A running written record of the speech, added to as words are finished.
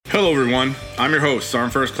Hello, everyone. I'm your host,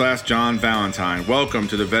 Sergeant First Class John Valentine. Welcome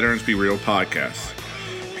to the Veterans Be Real podcast.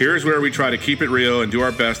 Here's where we try to keep it real and do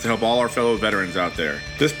our best to help all our fellow veterans out there.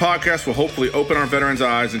 This podcast will hopefully open our veterans'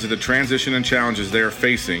 eyes into the transition and challenges they are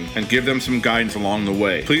facing and give them some guidance along the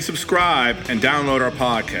way. Please subscribe and download our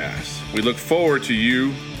podcast. We look forward to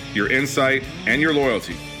you, your insight, and your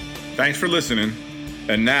loyalty. Thanks for listening.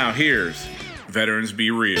 And now here's Veterans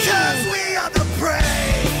Be Real. 'Cause we are the brave.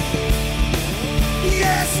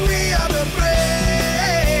 Yes, we are the brave.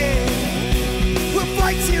 We'll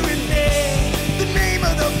fight to rename the name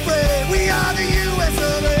of the brave. We are the US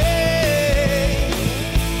of A.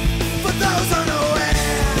 For those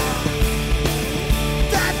unaware,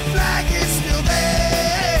 that flag is still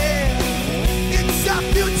there. It's our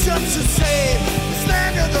future to save. This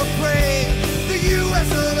land of the brave, the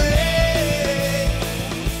US of A.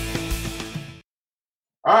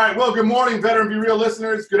 All right. Well, good morning, Veteran Be Real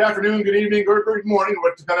listeners. Good afternoon, good evening, good morning,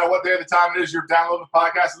 depending on what day of the time it is you're downloading the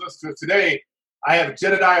podcast and listening to it. Today, I have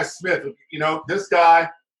Jedediah Smith. You know, this guy,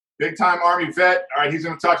 big-time Army vet. All right, he's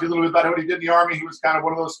going to talk to you a little bit about what he did in the Army. He was kind of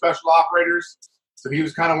one of those special operators. So he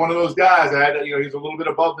was kind of one of those guys that had, he's a little bit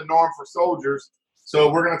above the norm for soldiers.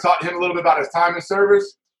 So we're going to talk to him a little bit about his time in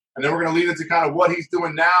service, and then we're going to lead into kind of what he's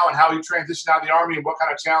doing now and how he transitioned out of the Army and what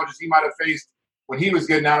kind of challenges he might have faced when he was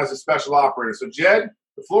getting out as a special operator. So, Jed,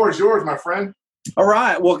 the floor is yours, my friend. All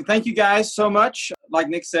right. Well, thank you guys so much. Like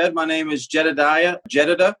Nick said, my name is Jedediah.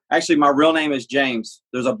 Actually, my real name is James.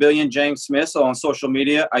 There's a billion James Smiths, so on social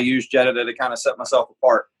media, I use Jedediah to kind of set myself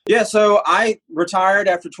apart. Yeah, so I retired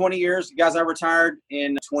after 20 years. Guys, I retired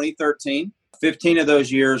in 2013. 15 of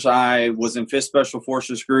those years, I was in 5th Special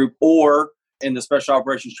Forces Group or in the Special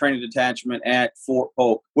Operations Training Detachment at Fort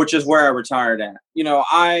Polk, which is where I retired at.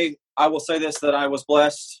 I will say this, that I was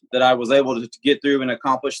blessed that I was able to get through and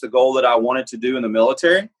accomplish the goal that I wanted to do in the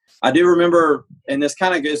military. I do remember, and this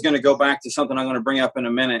kind of is going to go back to something I'm going to bring up in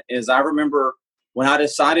a minute, is I remember when I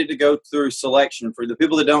decided to go through selection. For the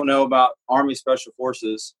people that don't know about Army Special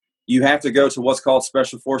Forces, you have to go to what's called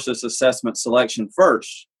Special Forces Assessment Selection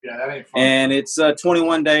first. Yeah, that ain't fun. And it's a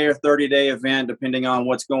 21-day or 30-day event, depending on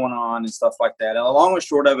what's going on and stuff like that. And the long and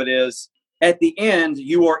short of it is, at the end,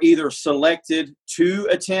 you are either selected to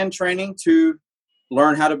attend training to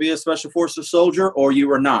learn how to be a Special Forces soldier, or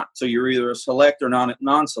you are not. So you're either a select or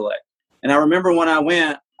non-select. And I remember when I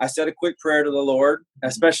went, I said a quick prayer to the Lord,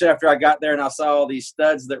 especially after I got there and I saw all these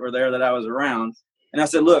studs that were there that I was around. And I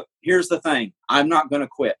said, look, here's the thing. I'm not going to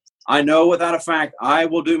quit. I know without a fact I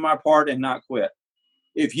will do my part and not quit.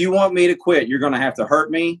 If you want me to quit, you're going to have to hurt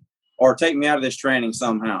me or take me out of this training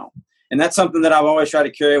somehow. And that's something that I've always tried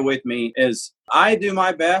to carry with me is I do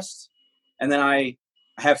my best, and then I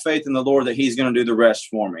have faith in the Lord that he's going to do the rest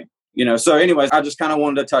for me. So anyways, I just kind of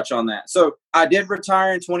wanted to touch on that. So I did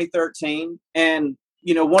retire in 2013. And,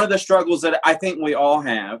 one of the struggles that I think we all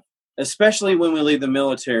have, especially when we leave the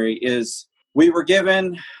military, is we were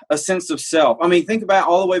given a sense of self. I mean, think about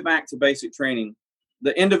all the way back to basic training.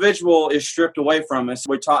 The individual is stripped away from us.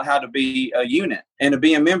 We're taught how to be a unit and to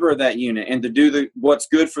be a member of that unit and to do what's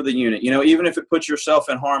good for the unit, even if it puts yourself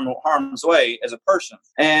in harm's way as a person.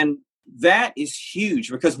 And that is huge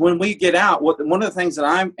because when we get out, one of the things that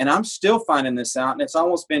I'm still finding this out, and it's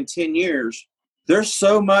almost been 10 years, there's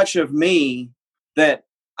so much of me that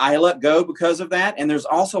I let go because of that. And there's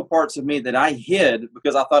also parts of me that I hid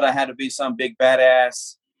because I thought I had to be some big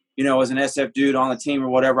badass, as an SF dude on the team or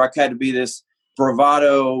whatever. I had to be this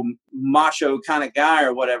bravado, macho kind of guy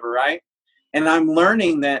or whatever, right? And I'm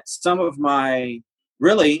learning that some of my,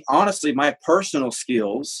 really, honestly, my personal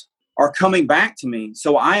skills are coming back to me.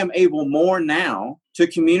 So I am able more now to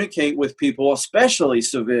communicate with people, especially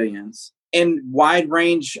civilians, in wide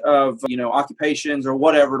range of, occupations or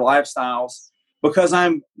whatever, lifestyles, because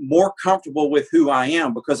I'm more comfortable with who I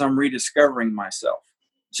am because I'm rediscovering myself.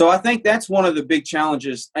 So I think that's one of the big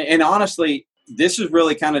challenges. And honestly, this is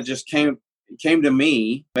really kind of just came to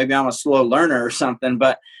me. Maybe I'm a slow learner or something,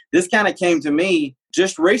 but this kind of came to me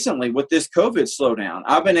just recently with this COVID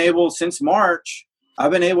slowdown. Since March,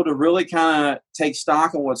 I've been able to really kind of take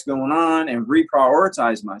stock on what's going on and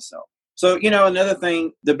reprioritize myself. So, another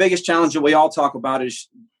thing, the biggest challenge that we all talk about is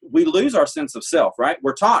we lose our sense of self, right?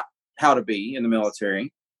 We're taught how to be in the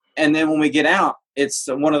military. And then when we get out, it's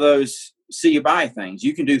one of those see you bye things.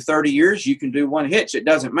 You can do 30 years, you can do one hitch. It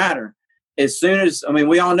doesn't matter. As soon as,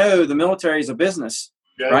 we all know the military is a business,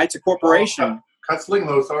 right? It's a corporation. Cut sling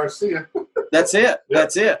low, sorry, see ya. That's it.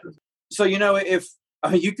 That's it. So, if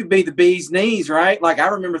you could be the bee's knees, right? Like I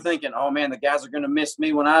remember thinking, oh man, the guys are going to miss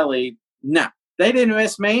me when I leave. No, they didn't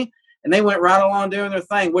miss me. And they went right along doing their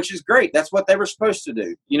thing, which is great. That's what they were supposed to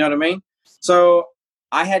do. You know what I mean? So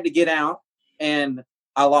I had to get out. And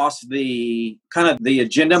I lost the kind of the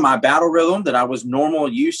agenda, my battle rhythm that I was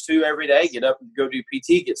normal used to every day. Get up, go do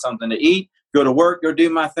PT, get something to eat, go to work, go do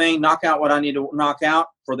my thing, knock out what I need to knock out.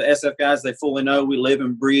 For the SF guys, they fully know we live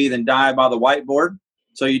and breathe and die by the whiteboard.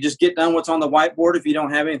 So you just get done what's on the whiteboard if you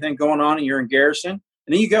don't have anything going on and you're in garrison, and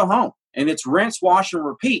then you go home. And it's rinse, wash, and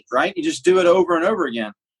repeat, right? You just do it over and over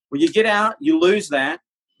again. When you get out, you lose that.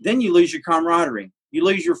 Then you lose your camaraderie. You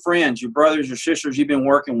lose your friends, your brothers, your sisters you've been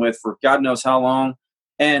working with for God knows how long.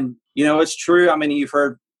 And, you know, it's true. I mean,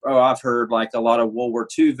 I've heard like a lot of World War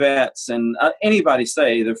II vets and anybody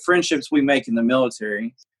say the friendships we make in the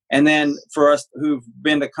military. And then for us who've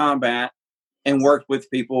been to combat and worked with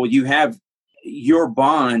people, you have your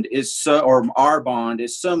bond or our bond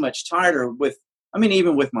is so much tighter with, I mean,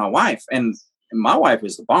 even with my wife. And my wife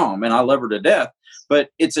is the bomb and I love her to death, but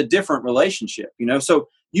it's a different relationship, you know? So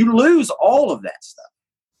you lose all of that stuff,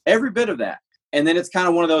 every bit of that. And then it's kind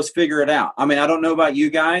of one of those figure it out. I mean, I don't know about you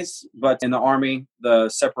guys, but in the Army, the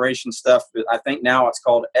separation stuff, I think now it's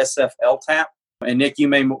called SFLTAP. And Nick, you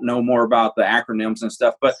may know more about the acronyms and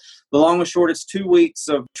stuff, but the long and short, it's 2 weeks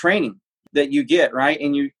of training that you get, right?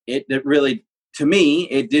 And it really, to me,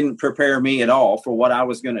 it didn't prepare me at all for what I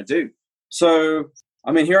was going to do. So,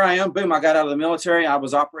 I mean, here I am, boom, I got out of the military. I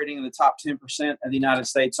was operating in the top 10% of the United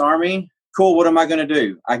States Army. Cool, what am I going to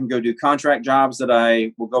do? I can go do contract jobs that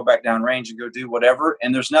I will go back down range and go do whatever.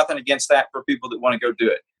 And there's nothing against that for people that want to go do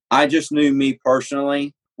it. I just knew me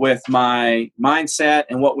personally with my mindset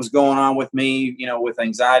and what was going on with me, you know, with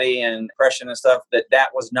anxiety and depression and stuff, that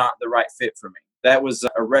was not the right fit for me. That was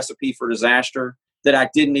a recipe for disaster that I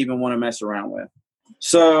didn't even want to mess around with.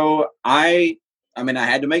 So I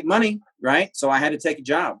had to make money, right? So I had to take a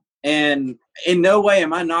job. And in no way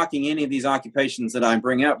am I knocking any of these occupations that I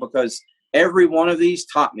bring up, because every one of these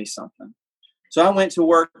taught me something. So I went to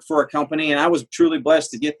work for a company and I was truly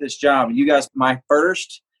blessed to get this job. You guys, my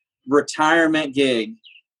first retirement gig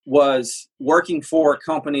was working for a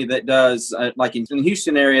company that does, like in the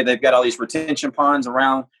Houston area, they've got all these retention ponds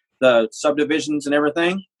around the subdivisions and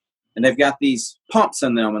everything. And they've got these pumps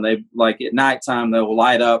in them, and they, like, at nighttime, they'll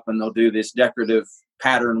light up and they'll do this decorative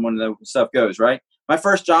pattern when the stuff goes, right? My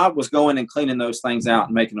first job was going and cleaning those things out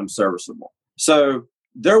and making them serviceable. So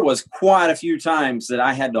there was quite a few times that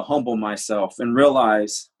I had to humble myself and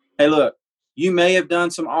realize, hey, look, you may have done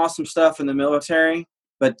some awesome stuff in the military,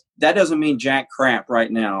 but that doesn't mean jack crap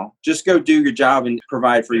right now. Just go do your job and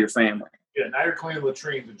provide for your family. Yeah, now you're cleaning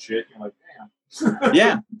latrines and shit. You're like,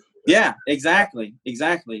 damn. Yeah, exactly.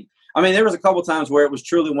 I mean, there was a couple times where it was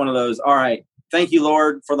truly one of those, all right, thank you,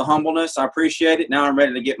 Lord, for the humbleness. I appreciate it. Now I'm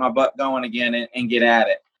ready to get my butt going again and get at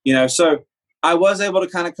it. You know, so I was able to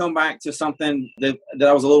kind of come back to something that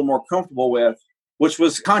I was a little more comfortable with, which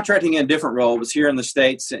was contracting in a different role. It was here in the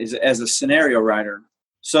States as a scenario writer.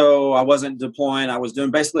 So I wasn't deploying. I was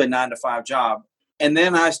doing basically a 9-to-5 job. And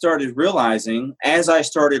then I started realizing, as I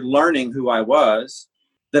started learning who I was,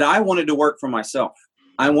 that I wanted to work for myself.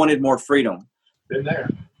 I wanted more freedom. Been there.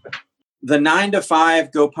 The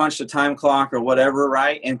 9-to-5, go punch the time clock or whatever,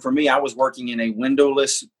 right? And for me, I was working in a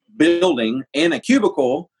windowless building in a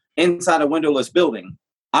cubicle inside a windowless building.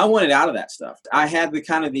 I wanted out of that stuff. I had the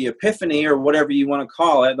kind of the epiphany, or whatever you want to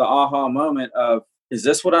call it, the aha moment of, is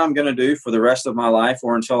this what I'm going to do for the rest of my life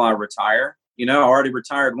or until I retire? You know, I already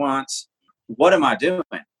retired once. What am I doing?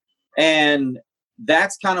 And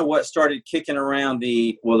that's kind of what started kicking around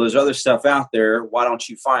there's other stuff out there. Why don't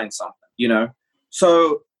you find something, you know?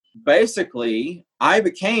 So basically, I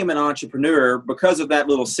became an entrepreneur because of that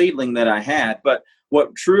little seedling that I had. But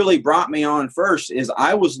what truly brought me on first is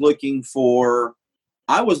I was looking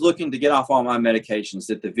to get off all my medications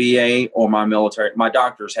that the VA or my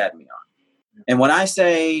doctors had me on. And when I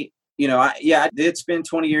say, you know, I did spend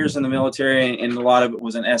 20 years in the military, and a lot of it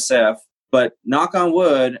was in SF, but knock on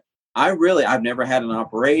wood, I've never had an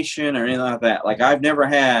operation or anything like that. Like, I've never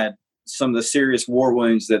had some of the serious war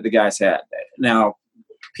wounds that the guys had. Now,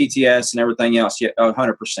 PTS and everything else,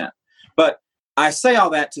 100%. But I say all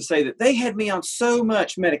that to say that they had me on so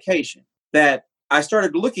much medication that I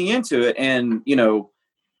started looking into it, and, you know,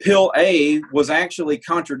 pill A was actually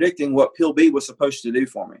contradicting what pill B was supposed to do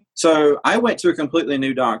for me. So I went to a completely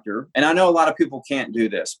new doctor, and I know a lot of people can't do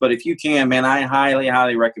this, but if you can, man, I highly,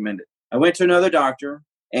 highly recommend it. I went to another doctor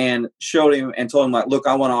and showed him and told him, like, look,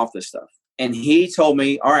 I want off this stuff. And he told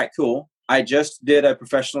me, all right, cool. I just did a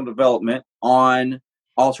professional development on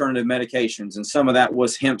alternative medications, and some of that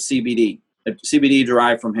was hemp CBD, CBD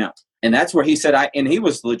derived from hemp. And that's where he said, and he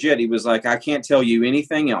was legit. He was like, I can't tell you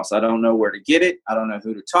anything else. I don't know where to get it. I don't know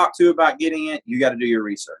who to talk to about getting it. You got to do your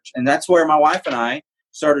research. And that's where my wife and I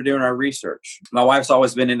started doing our research. My wife's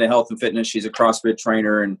always been into health and fitness. She's a CrossFit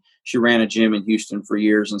trainer, and she ran a gym in Houston for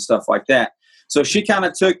years and stuff like that. So she kind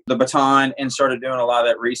of took the baton and started doing a lot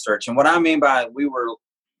of that research. And what I mean by we were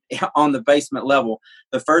on the basement level,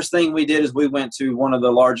 the first thing we did is we went to one of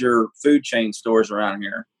the larger food chain stores around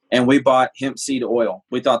here, and we bought hemp seed oil.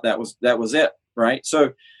 We thought that was it, right?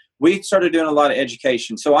 So we started doing a lot of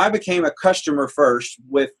education. So I became a customer first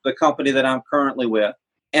with the company that I'm currently with.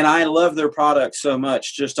 And I love their product so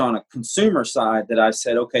much just on a consumer side that I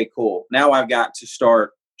said, okay, cool. Now I've got to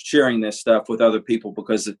start sharing this stuff with other people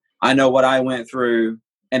because I know what I went through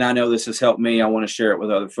and I know this has helped me. I want to share it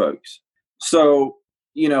with other folks. So,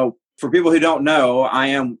 for people who don't know, I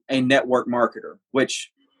am a network marketer,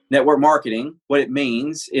 which network marketing, what it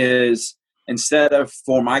means is instead of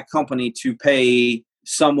for my company to pay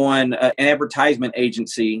someone, an advertisement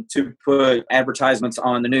agency, to put advertisements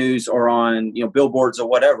on the news or on billboards or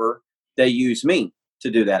whatever, they use me to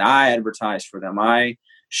do that. I advertise for them. I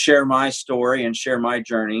share my story and share my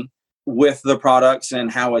journey with the products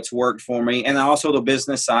and how it's worked for me, and also the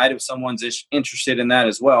business side if someone's interested in that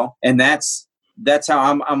as well. And that's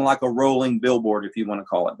how I'm like a rolling billboard, if you want to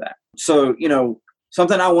call it that. So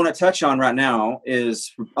something I want to touch on right now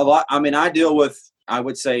is a lot. I mean, I deal with, I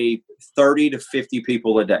would say, 30 to 50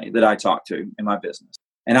 people a day that I talk to in my business.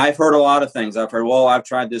 And I've heard a lot of things. I've heard, well, I've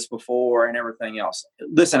tried this before and everything else.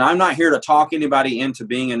 Listen, I'm not here to talk anybody into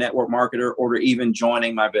being a network marketer or to even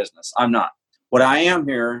joining my business. I'm not. What I am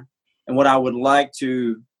here and what I would like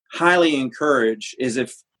to highly encourage is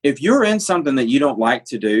if you're in something that you don't like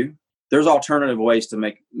to do, there's alternative ways to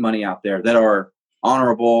make money out there that are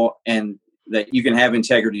honorable and that you can have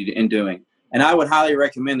integrity in doing. And I would highly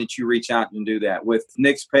recommend that you reach out and do that with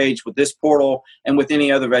Nick's page, with this portal, and with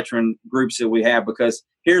any other veteran groups that we have. Because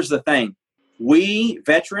here's the thing. We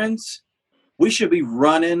veterans, we should be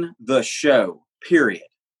running the show, period.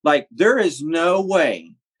 Like, there is no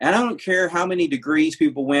way, and I don't care how many degrees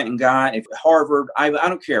people went and got, if Harvard, I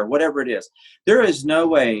don't care, whatever it is. There is no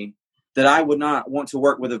way that I would not want to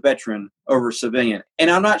work with a veteran over civilian. And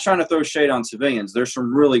I'm not trying to throw shade on civilians. There's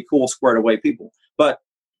some really cool, squared away people. But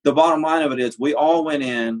the bottom line of it is we all went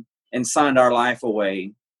in and signed our life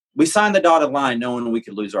away. We signed the dotted line knowing we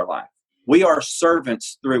could lose our life. We are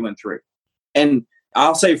servants through and through. And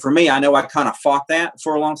I'll say for me, I know I kind of fought that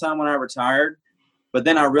for a long time when I retired, but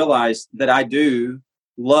then I realized that I do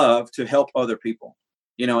love to help other people,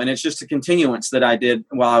 and it's just a continuance that I did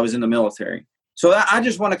while I was in the military. So I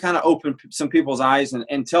just want to kind of open some people's eyes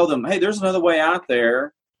and tell them, hey, there's another way out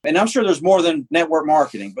there. And I'm sure there's more than network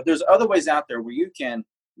marketing, but there's other ways out there where you can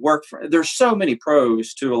work for. There's so many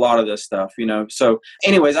pros to a lot of this stuff, So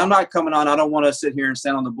anyways, I'm not coming on. I don't want to sit here and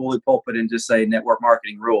stand on the bully pulpit and just say network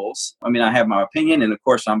marketing rules. I mean, I have my opinion, and of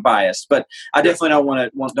course I'm biased, but I definitely don't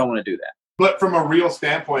want to do that. But from a real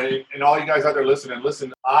standpoint, and all you guys out there listening,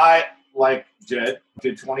 I, like Jed,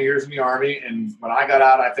 did 20 years in the Army, and when I got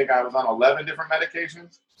out, I think I was on 11 different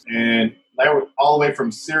medications, and they were all the way from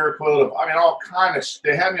Seroquel to, all kind of,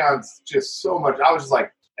 they had me on just so much. I was just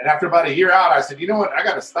like, and after about a year out, I said, you know what, I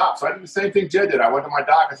got to stop. So I did the same thing Jed did. I went to my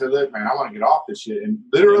doc and said, look, man, I want to get off this shit. And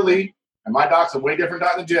literally, and my doc's a way different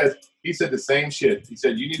doc than Jed's, he said the same shit. He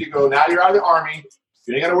said, you need to go, now you're out of the Army,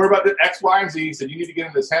 you ain't got to worry about the X, Y, and Z. He said, you need to get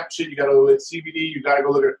into this hemp shit. You got to look at CBD. You got to go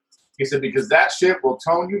look at. He said, because that shit will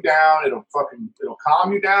tone you down. It'll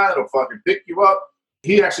calm you down. It'll fucking pick you up.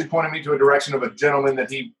 He actually pointed me to a direction of a gentleman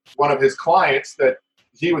that one of his clients, that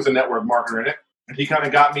he was a network marketer in it. And he kind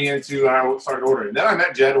of got me into, and I started ordering. And then I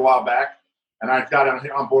met Jed a while back, and I got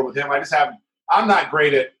on board with him. I'm not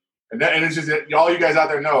great at, and it's just that all you guys out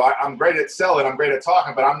there know, I'm great at selling. I'm great at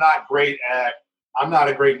talking, but I'm not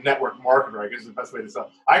a great network marketer, I guess is the best way to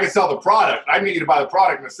sell. I can sell the product. I need you to buy the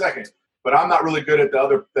product in a second, but I'm not really good at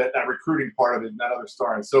that recruiting part of it and that other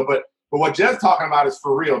story. So, but what Jed's talking about is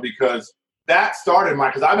for real, because that started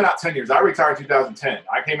because I've been out 10 years. I retired in 2010.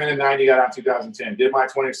 I came in 90, got out in 2010, did my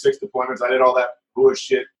 26 deployments. I did all that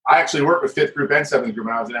bullshit. I actually worked with 5th Group and 7th Group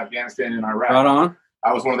when I was in Afghanistan and Iraq. Right on.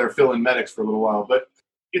 I was one of their fill-in medics for a little while, but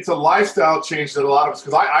it's a lifestyle change that a lot of us,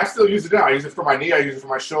 because I still use it now. I use it for my knee. I use it for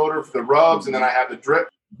my shoulder, for the rubs, and then I have the drip.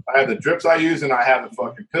 I have the drips I use, and I have the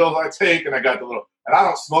fucking pills I take, and I got the little, and I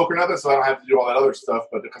don't smoke or nothing, so I don't have to do all that other stuff,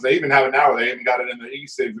 but because they even have it now, where they even got it in the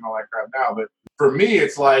e-cigs and all that crap now. But for me,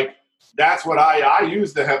 it's like, that's what I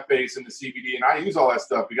use, the hemp base and the CBD, and I use all that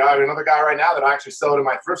stuff. We got another guy right now that I actually sell it in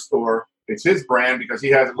my thrift store. It's his brand because he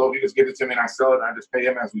has it low. He just gives it to me and I sell it and I just pay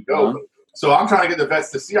him as we go. So I'm trying to get the vets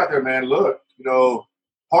to see out there, man, look,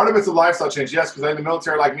 part of it's a lifestyle change. Yes, because I'm in the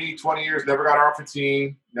military like me, 20 years, never got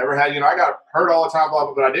R15, never had, I got hurt all the time, blah,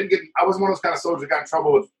 blah, but I wasn't one of those kind of soldiers that got in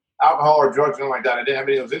trouble with alcohol or drugs or anything like that. I didn't have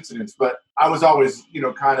any of those incidents, but I was always,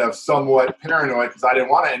 kind of somewhat paranoid because I didn't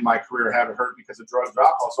want to end my career have it hurt because of drugs or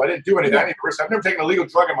alcohol. So I didn't do anything. I didn't risk. I've never taken a legal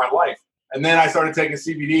drug in my life. And then I started taking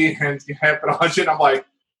CBD and hemp and all that shit. I'm like,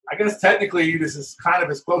 I guess technically this is kind of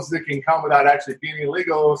as close as it can come without actually being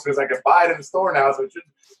illegal because I can buy it in the store now.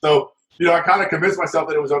 So I kind of convinced myself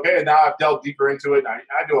that it was okay. And now I've delved deeper into it. And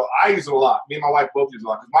I use it a lot. Me and my wife both use it a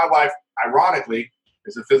lot. Because my wife, ironically,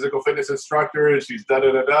 is a physical fitness instructor. And she's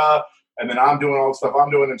da-da-da-da. And then I'm doing all the stuff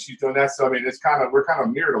I'm doing and she's doing that. So, I mean, we're kind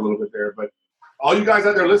of mirrored a little bit there. But all you guys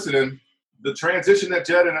out there listening, the transition that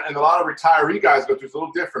Jed and a lot of retiree guys go through is a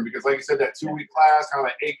little different because, like you said, that 2-week class, kind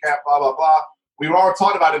of like ACAP, blah, blah, blah. We've already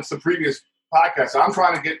talked about it in some previous podcasts. So I'm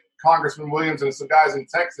trying to get Congressman Williams and some guys in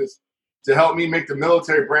Texas to help me make the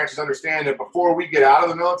military branches understand that before we get out of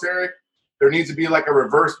the military, there needs to be like a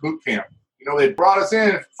reverse boot camp. They brought us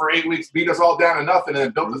in for 8 weeks, beat us all down to nothing, and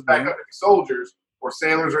then built us back up to be soldiers or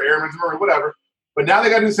sailors or airmen or whatever. But now they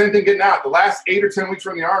got to do the same thing getting out. The last 8 or 10 weeks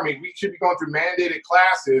from the Army, we should be going through mandated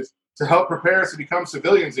classes to help prepare us to become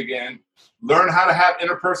civilians again, learn how to have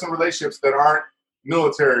interpersonal relationships that aren't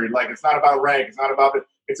military. Like, it's not about rank.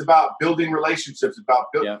 It's about building relationships,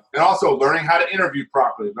 and also learning how to interview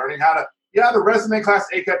properly, learning how to, the resume class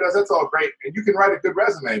ACAP does, that's all great. And you can write a good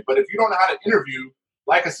resume, but if you don't know how to interview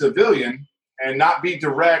like a civilian and not be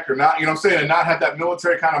direct or not, and not have that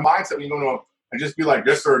military kind of mindset, and just be like,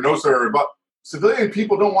 yes, sir, no, sir. But civilian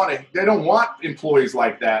people don't want employees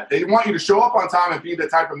like that. They want you to show up on time and be the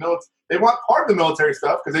type of military. They want part of the military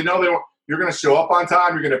stuff because they know you're going to show up on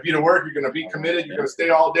time. You're going to be to work. You're going to be committed. You're going to stay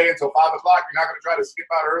all day until 5 o'clock. You're not going to try to skip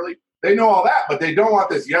out early. They know all that, but they don't want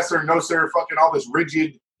this yes sir, no sir, fucking all this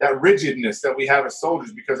rigidness that we have as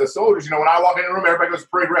soldiers. Because as soldiers, when I walk in the room, everybody goes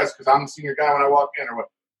parade rest because I'm the senior guy when I walk in or what.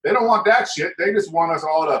 They don't want that shit. They just want us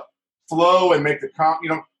all to flow and make the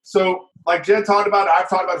So like Jed talked about, I've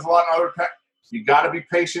talked about this a lot in other. You got to be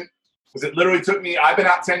patient because it literally took me. I've been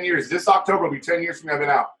out 10 years. This October will be 10 years from me. I've been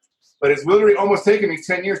out. But it's literally almost taken me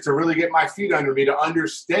 10 years to really get my feet under me to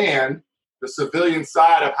understand the civilian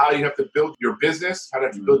side of how you have to build your business, how to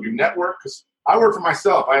have to build your network. Because I work for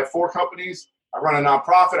myself. I have 4 companies. I run a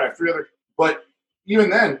nonprofit. I have 3 other. But even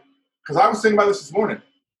then, because I was thinking about this morning,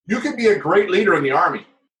 you can be a great leader in the Army.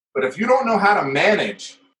 But if you don't know how to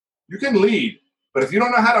manage, you can lead. But if you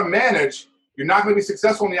don't know how to manage, you're not going to be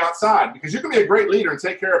successful on the outside because you can be a great leader and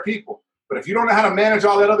take care of people. But if you don't know how to manage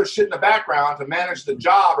all that other shit in the background to manage the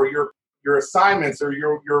job or your assignments or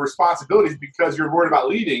your responsibilities because you're worried about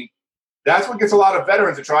leading, that's what gets a lot of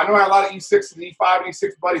veterans in trouble. I know I have a lot of E6 and E5 and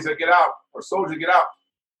E6 buddies that get out or soldiers that get out.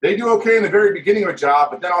 They do okay in the very beginning of a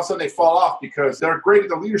job, but then all of a sudden they fall off because they're great at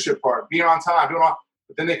the leadership part, being on time,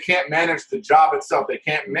 but then they can't manage the job itself. They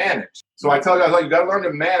can't manage. So I tell guys, you got to learn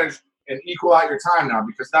to manage and equal out your time now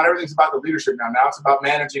because not everything's about the leadership now. Now it's about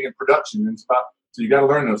managing and production. And so you got to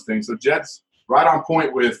learn those things. So Jed's right on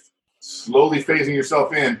point with slowly phasing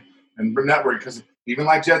yourself in and network because even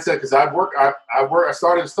like Jed said, because I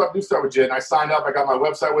started to do stuff with Jed and I signed up. I got my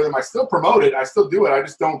website with him. I still promote it. I still do it. I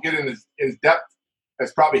just don't get in as depth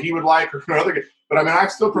as probably he would like or other guys. But I mean, I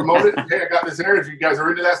still promote it. Hey, I got this area. If you guys are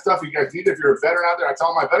into that stuff, you guys need it. If you're a veteran out there, I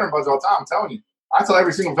tell my veteran buds all the time. I'm telling you, I tell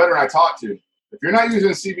every single veteran I talk to, if you're not using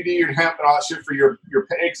CBD or hemp and all that shit for your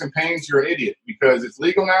aches and pains, you're an idiot because it's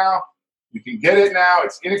legal now. You can get it now.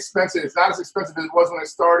 It's inexpensive. It's not as expensive as it was when it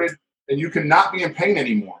started. And you cannot be in pain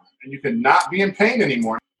anymore.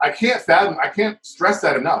 I can't stress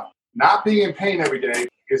that enough. Not being in pain every day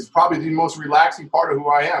is probably the most relaxing part of who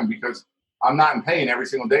I am because I'm not in pain every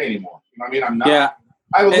single day anymore. You know what I mean? I'm not. Yeah.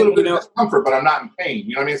 I have a little bit of discomfort, but I'm not in pain.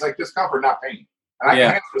 You know what I mean? It's like discomfort, not pain. And I can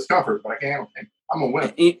handle discomfort, but I can't handle pain. I'm a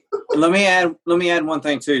winner. Let me add one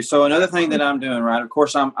thing too. So another thing that I'm doing, right? Of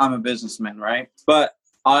course, I'm a businessman, right? But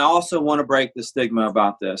I also want to break the stigma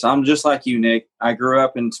about this. I'm just like you, Nick. I grew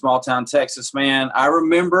up in small town Texas, man. I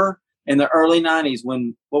remember in the early 90s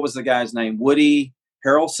when, what was the guy's name? Woody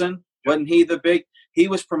Harrelson. Wasn't he he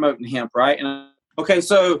was promoting hemp, right? And okay,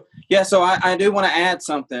 so I do want to add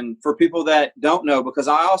something for people that don't know because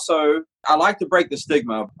I like to break the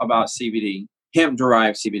stigma about CBD,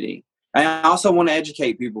 hemp-derived CBD. And I also want to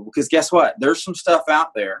educate people because guess what? There's some stuff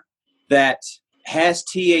out there that has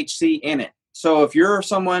THC in it. So if you're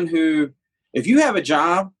someone if you have a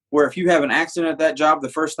job where if you have an accident at that job, the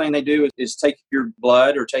first thing they do is take your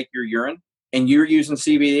blood or take your urine and you're using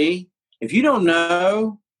CBD, if you don't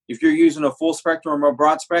know if you're using a full spectrum or a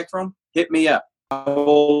broad spectrum, hit me up. I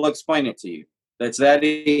will explain it to you. That's that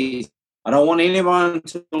easy. I don't want anyone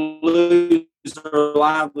to lose their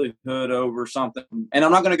livelihood over something. And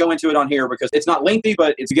I'm not going to go into it on here because it's not lengthy,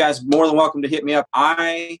 but you guys more than welcome to hit me up.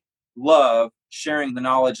 I love sharing the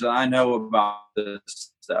knowledge that I know about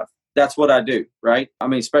this stuff. That's what I do, right? I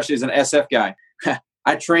mean, especially as an SF guy.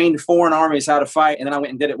 I trained foreign armies how to fight, and then I went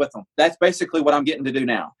and did it with them. That's basically what I'm getting to do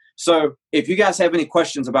now. So if you guys have any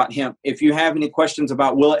questions about hemp, if you have any questions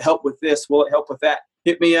about will it help with this, will it help with that,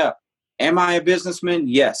 hit me up. Am I a businessman?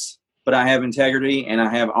 Yes. But I have integrity and I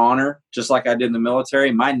have honor, just like I did in the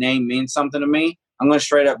military. My name means something to me. I'm going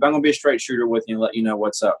to be a straight shooter with you and let you know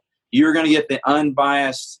what's up. You're going to get the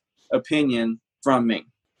unbiased opinion from me.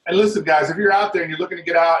 And listen, guys, if you're out there and you're looking to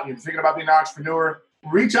get out and you're thinking about being an entrepreneur,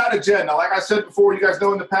 reach out to Jed. Now, like I said before, you guys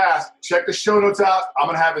know in the past, check the show notes out. I'm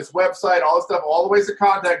going to have his website, all this stuff, all the ways to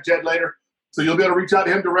contact Jed later. So you'll be able to reach out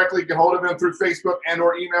to him directly, get hold of him through Facebook and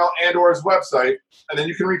or email and or his website. And then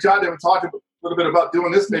you can reach out to him and talk to him a little bit about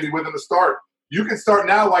doing this maybe with him to start. You can start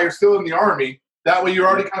now while you're still in the Army. That way you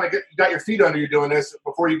already kind of got your feet under you doing this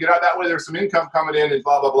before you get out. That way there's some income coming in and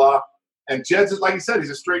blah, blah, blah. And Jed's, like he said, he's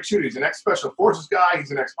a straight shooter. He's an ex-Special Forces guy.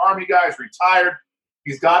 He's an ex-Army guy. He's retired.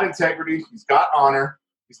 He's got integrity. He's got honor.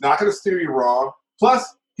 He's not going to steer you wrong.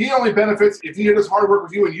 Plus, he only benefits if he does hard work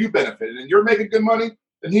with you and you benefit. And you're making good money,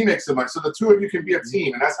 then he makes some money. So the two of you can be a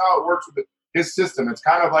team. And that's how it works with his system. It's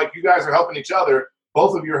kind of like you guys are helping each other.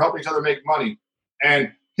 Both of you are helping each other make money.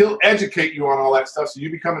 And he'll educate you on all that stuff so you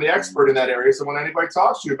become the expert in that area. So when anybody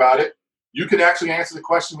talks to you about it, you can actually answer the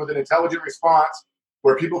question with an intelligent response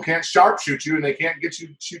where people can't sharpshoot you and they can't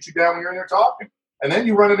shoot you down when you're in there talking. And then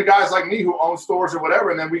you run into guys like me who own stores or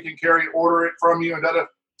whatever, and then we can order it from you and da-da.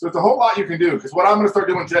 So it's a whole lot you can do. Because what I'm going to start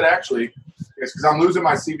doing, Jed, actually, is because I'm losing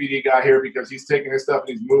my CBD guy here because he's taking his stuff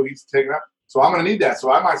and he's taking it up. So I'm going to need that.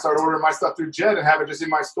 So I might start ordering my stuff through Jed and have it just in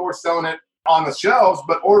my store selling it on the shelves,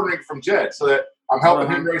 but ordering it from Jed so that I'm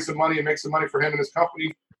helping him raise some money and make some money for him and his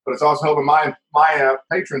company. But it's also helping my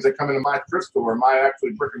patrons that come into my thrift store, my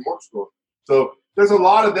actually brick and mortar store. So there's a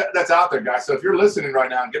lot of that that's out there, guys. So if you're listening right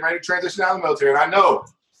now and getting ready to transition out of the military, and I know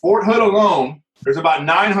Fort Hood alone, there's about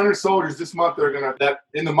 900 soldiers this month that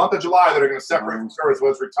in the month of July that are going to separate from service,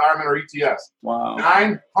 whether it's retirement or ETS. Wow.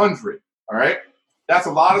 900. All right. That's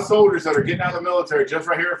a lot of soldiers that are getting out of the military just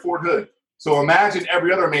right here at Fort Hood. So imagine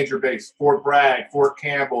every other major base, Fort Bragg, Fort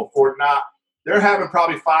Campbell, Fort Knott. They're having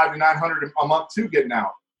probably 500 to 900 a month too getting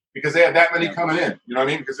out because they have that many coming in. You know what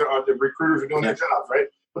I mean? Because the recruiters are doing their jobs, right?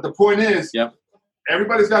 But the point is,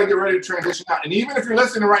 everybody's got to get ready to transition out. And even if you're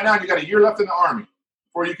listening right now, you got a year left in the Army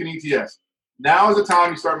before you can ETS. Now is the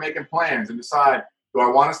time you start making plans and decide, do I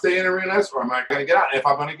want to stay in arenas or am I going to get out? And if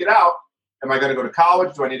I'm going to get out, am I going to go to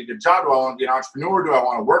college? Do I need a good job? Do I want to be an entrepreneur? Do I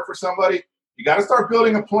want to work for somebody? You got to start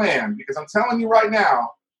building a plan because I'm telling you right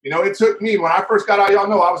now, you know, it took me, when I first got out, y'all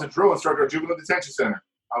know I was a drill instructor at Juvenile Detention Center.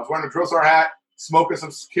 I was wearing a drill sergeant hat, smoking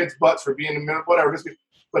some kids' butts for being in the middle, whatever.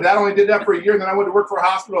 But I only did that for a year, and then I went to work for a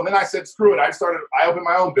hospital, and then I said, screw it. I opened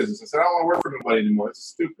my own business. I said, I don't want to work for anybody anymore. This is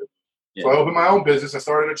stupid. Yeah. So I opened my own business. I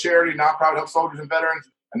started a charity, nonprofit, help soldiers and veterans,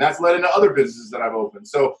 and that's led into other businesses that I've opened.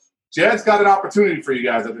 So Jed's got an opportunity for you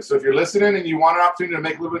guys out there. So if you're listening and you want an opportunity to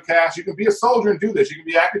make a little bit of cash, you can be a soldier and do this. You can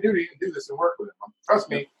be active duty and do this and work with it. Trust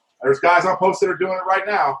me, there's guys on post that are doing it right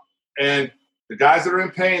now. And the guys that are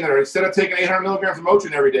in pain that are, instead of taking 800 milligrams of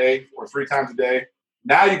Motrin every day or 3 times a day,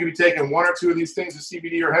 now you can be taking 1 or 2 of these things, the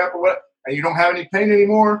CBD or hemp or what, and you don't have any pain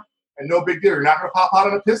anymore, and no big deal. You're not going to pop out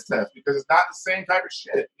on a piss test because it's not the same type of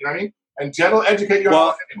shit. You know what I mean? And Jed will educate you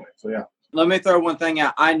on it anyway. So, yeah. Let me throw one thing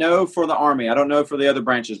out. I know for the Army, I don't know for the other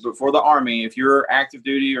branches, but for the Army, if you're active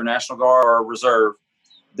duty or National Guard or Reserve,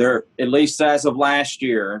 there, at least as of last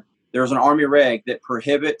year, there's an Army reg that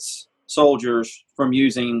prohibits soldiers from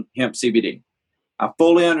using hemp CBD. I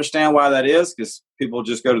fully understand why that is because people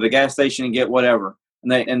just go to the gas station and get whatever,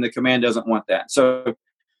 and the command doesn't want that. So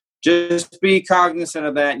just be cognizant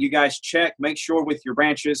of that. You guys make sure with your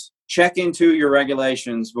branches, check into your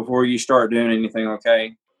regulations before you start doing anything,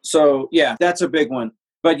 okay? So, yeah, that's a big one.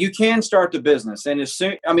 But you can start the business. And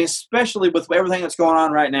especially with everything that's going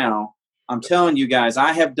on right now, I'm telling you guys,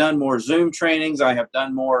 I have done more Zoom trainings. I have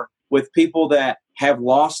done more with people that have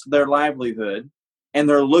lost their livelihood, and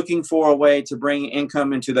they're looking for a way to bring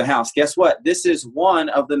income into the house. Guess what? This is one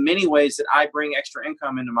of the many ways that I bring extra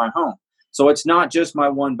income into my home. So it's not just my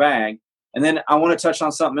one bag. And then I want to touch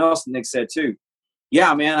on something else that Nick said too.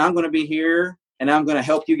 Yeah, man, I'm going to be here and I'm going to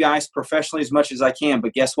help you guys professionally as much as I can.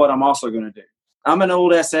 But guess what I'm also going to do? I'm an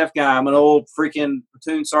old SF guy. I'm an old freaking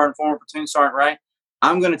platoon sergeant, former platoon sergeant, right?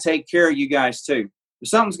 I'm going to take care of you guys too. If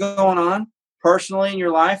something's going on personally in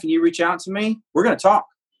your life and you reach out to me, we're going to talk.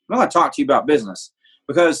 I'm going to talk to you about business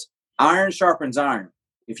because iron sharpens iron.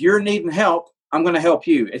 If you're needing help, I'm going to help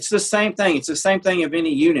you. It's the same thing. It's the same thing of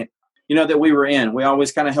any unit, that we were in. We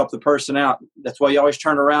always kind of help the person out. That's why you always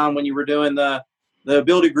turn around when you were doing the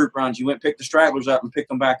ability group runs. You went pick the stragglers up and pick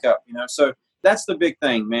them back up, So that's the big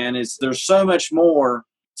thing, man, is there's so much more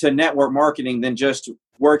to network marketing than just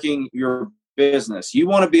working your business. You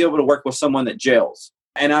want to be able to work with someone that gels.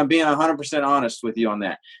 And I'm being 100% honest with you on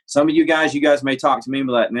that. Some of you guys may talk to me and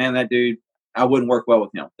be like, man, that dude, I wouldn't work well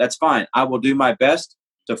with him. That's fine. I will do my best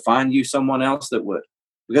to find you someone else that would,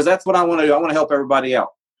 because that's what I want to do. I want to help everybody out.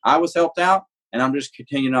 I was helped out, and I'm just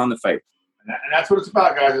continuing on the favor. And that's what it's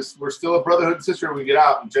about, guys. We're still a brotherhood and sisterhood. We get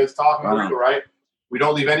out and just talking about it, right? We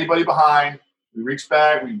don't leave anybody behind. We reach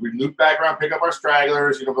back. We loop back around, pick up our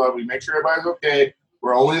stragglers. But we make sure everybody's okay.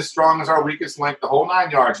 We're only as strong as our weakest link, the whole 9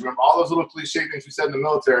 yards. Remember all those little cliche things we said in the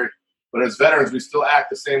military, but as veterans, we still act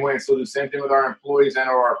the same way and still do the same thing with our employees and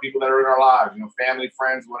or our people that are in our lives, family,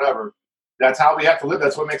 friends, whatever. That's how we have to live.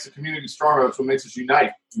 That's what makes the community stronger. That's what makes us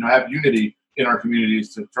unite, have unity in our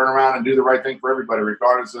communities to turn around and do the right thing for everybody,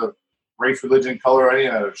 regardless of race, religion, color, or any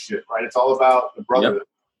of that other shit, right? It's all about the brotherhood. Yep.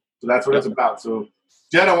 So that's what it's about. So,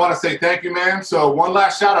 Jed, I want to say thank you, man. So one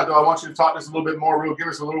last shout out, though. I want you to talk to us a little bit more. Give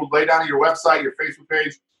us a little lay down of your website, your Facebook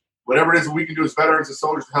page, whatever it is that we can do as veterans and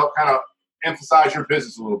soldiers to help kind of emphasize your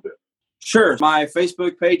business a little bit. Sure. My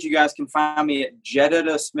Facebook page, you guys can find me at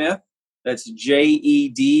Jedediah Smith. That's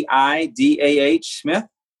JEDIDAH Smith.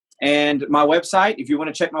 And my website, if you want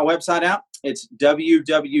to check my website out, it's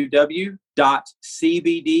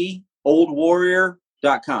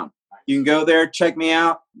www.cbdoldwarrior.com. You can go there, check me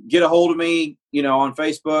out, get a hold of me, on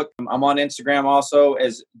Facebook. I'm on Instagram also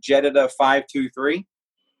as Jedediah523.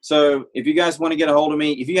 So if you guys want to get a hold of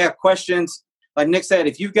me, if you have questions, like Nick said,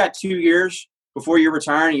 if you've got 2 years before you're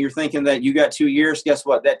retiring and you're thinking that you got 2 years, guess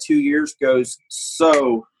what? That 2 years goes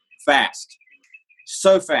so fast.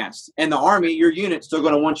 So fast. And the Army, your unit's still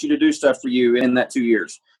going to want you to do stuff for you in that 2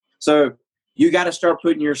 years. So you got to start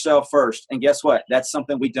putting yourself first. And guess what? That's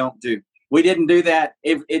something we don't do. We didn't do that.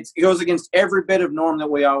 It goes against every bit of norm that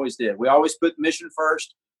we always did. We always put mission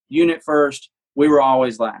first, unit first. We were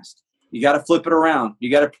always last. You got to flip it around. You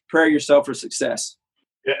got to prepare yourself for success.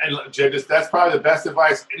 Yeah, and Jed, that's probably the best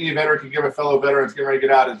advice any veteran can give a fellow veteran that's getting ready to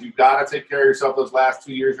get out is you've got to take care of yourself those last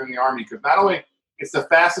 2 years in the Army, because not only it's the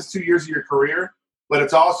fastest 2 years of your career, but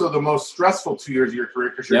it's also the most stressful 2 years of your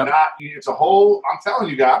career because you're not – it's a whole – I'm telling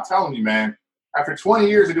you, man, after 20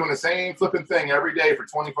 years of doing the same flipping thing every day for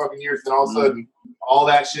 20 fucking years, then all of a sudden all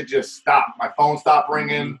that shit just stopped. My phone stopped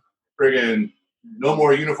ringing, friggin' no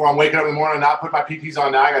more uniform. I'm waking up in the morning and not put my PTs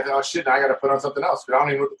on. Now I got to, now I got to put on something else. But I don't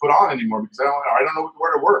even know what to put on anymore because I don't know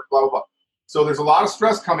where to work, blah, blah, blah. So there's a lot of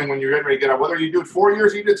stress coming when you're getting ready to get out, whether you do it 4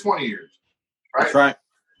 years or you did 20 years, right? That's right.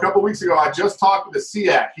 A couple of weeks ago, I just talked with the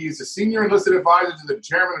SEAC. He's a senior enlisted advisor to the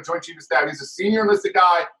chairman of Joint Chiefs of Staff. He's a senior enlisted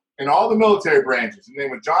guy in all the military branches. His name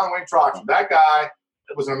was John Wayne Troxel. That guy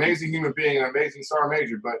was an amazing human being, an amazing sergeant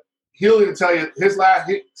major. But he'll even tell you his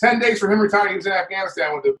 10 days for him retiring, he was in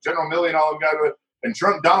Afghanistan with the General Milley and all them guys. And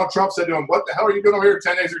Donald Trump said to him, "What the hell are you doing over here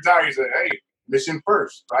 10 days retired?" He said, "Hey, mission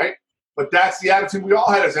first," right? But that's the attitude we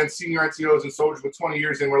all had as senior NCOs and soldiers with 20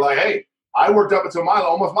 years in. We're like, hey, I worked up until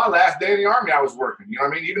almost my last day in the Army, I was working. You know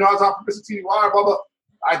what I mean? Even though I was on permissive TDY, blah, blah,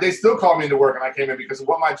 they still called me into work, and I came in because of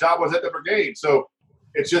what my job was at the brigade. So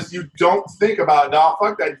it's just you don't think about it. No,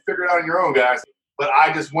 fuck that. You figure it out on your own, guys. But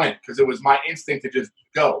I just went because it was my instinct to just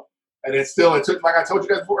go. And it took, like I told you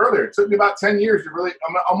guys before earlier, it took me about 10 years to really,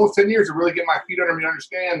 almost 10 years to really get my feet under me to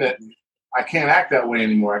understand that I can't act that way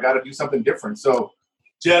anymore. I got to do something different. So,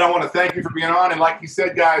 Jed, I want to thank you for being on. And like he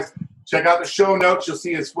said, guys, check out the show notes. You'll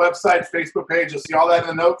see his website, Facebook page. You'll see all that in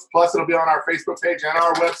the notes. Plus, it'll be on our Facebook page and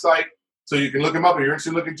our website. So you can look him up. If you're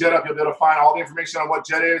interested in looking Jed up, you'll be able to find all the information on what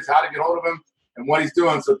Jed is, how to get hold of him, and what he's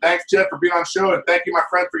doing. So thanks, Jed, for being on the show. And thank you, my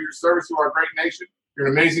friend, for your service to our great nation. You're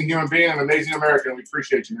an amazing human being, an amazing American. We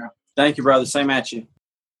appreciate you, man. Thank you, brother. Same at you.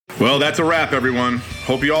 Well, that's a wrap, everyone.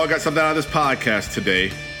 Hope you all got something out of this podcast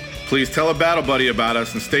today. Please tell a battle buddy about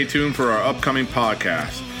us and stay tuned for our upcoming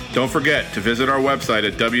podcast. Don't forget to visit our website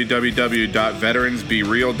at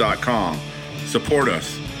www.veteransbereal.com. Support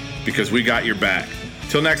us because we got your back.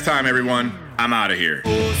 Till next time, everyone, I'm out of here.